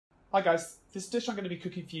Hi guys, this dish I'm going to be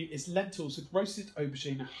cooking for you is lentils with roasted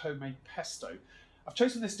aubergine and homemade pesto. I've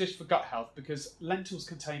chosen this dish for gut health because lentils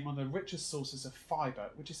contain one of the richest sources of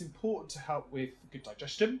fibre, which is important to help with good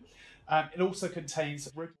digestion. It also contains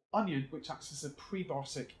roasted onion, which acts as a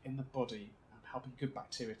prebiotic in the body, helping good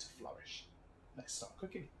bacteria to flourish. Let's start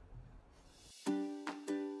cooking.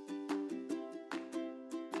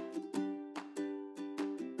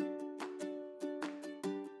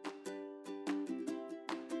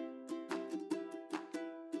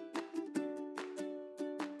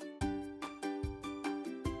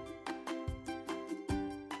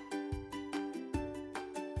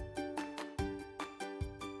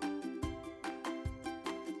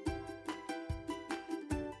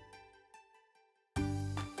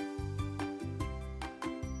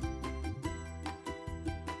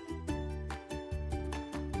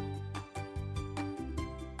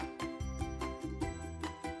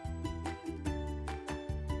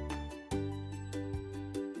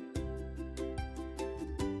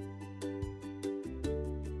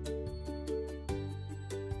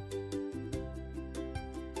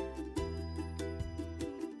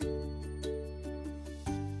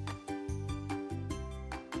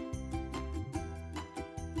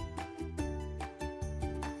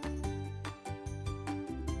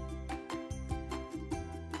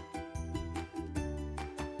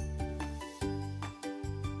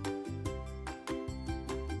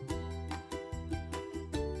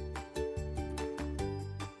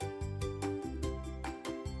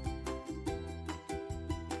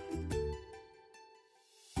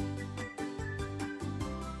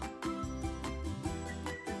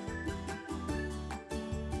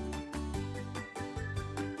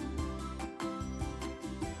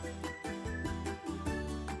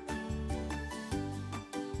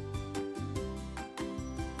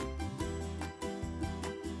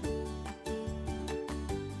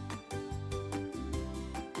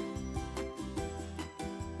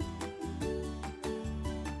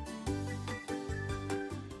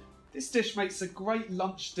 This dish makes a great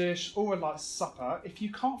lunch dish or a light supper. If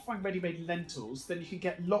you can't find ready-made lentils, then you can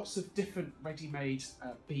get lots of different ready-made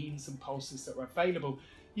beans and pulses that are available.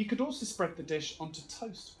 You could also spread the dish onto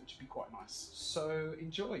toast, which would be quite nice. So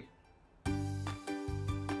enjoy.